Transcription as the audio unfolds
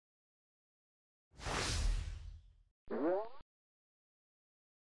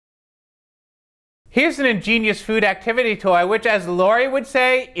Here's an ingenious food activity toy, which, as Lori would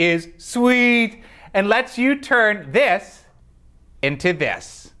say, is sweet and lets you turn this into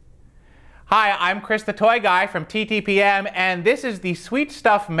this. Hi, I'm Chris the Toy Guy from TTPM, and this is the Sweet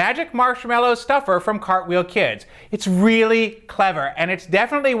Stuff Magic Marshmallow Stuffer from Cartwheel Kids. It's really clever, and it's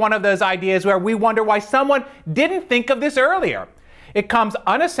definitely one of those ideas where we wonder why someone didn't think of this earlier. It comes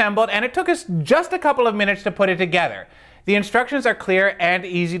unassembled, and it took us just a couple of minutes to put it together. The instructions are clear and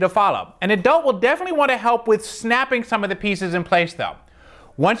easy to follow. An adult will definitely want to help with snapping some of the pieces in place though.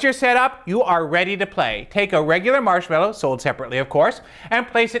 Once you're set up, you are ready to play. Take a regular marshmallow, sold separately of course, and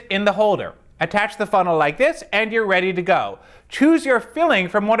place it in the holder. Attach the funnel like this and you're ready to go. Choose your filling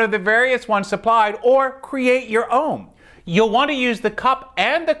from one of the various ones supplied or create your own. You'll want to use the cup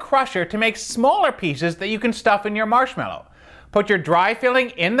and the crusher to make smaller pieces that you can stuff in your marshmallow. Put your dry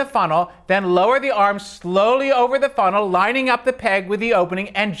filling in the funnel, then lower the arms slowly over the funnel, lining up the peg with the opening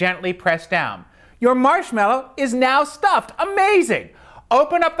and gently press down. Your marshmallow is now stuffed. Amazing!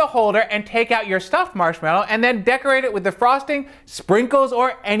 Open up the holder and take out your stuffed marshmallow and then decorate it with the frosting, sprinkles,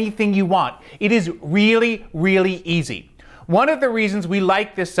 or anything you want. It is really, really easy. One of the reasons we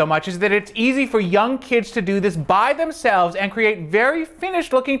like this so much is that it's easy for young kids to do this by themselves and create very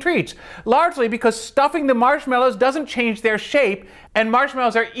finished looking treats, largely because stuffing the marshmallows doesn't change their shape and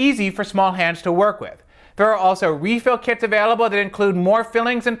marshmallows are easy for small hands to work with. There are also refill kits available that include more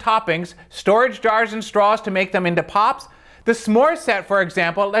fillings and toppings, storage jars and straws to make them into pops. The s'more set, for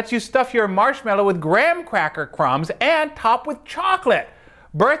example, lets you stuff your marshmallow with graham cracker crumbs and top with chocolate.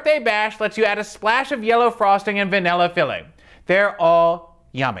 Birthday Bash lets you add a splash of yellow frosting and vanilla filling. They're all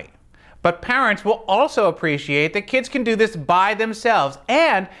yummy. But parents will also appreciate that kids can do this by themselves,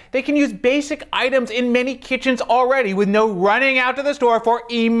 and they can use basic items in many kitchens already with no running out to the store for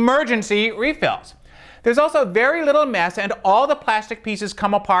emergency refills. There's also very little mess, and all the plastic pieces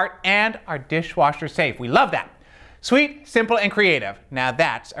come apart and are dishwasher safe. We love that. Sweet, simple, and creative. Now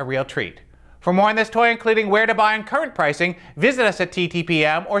that's a real treat. For more on this toy, including where to buy and current pricing, visit us at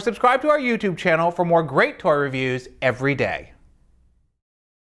TTPM or subscribe to our YouTube channel for more great toy reviews every day.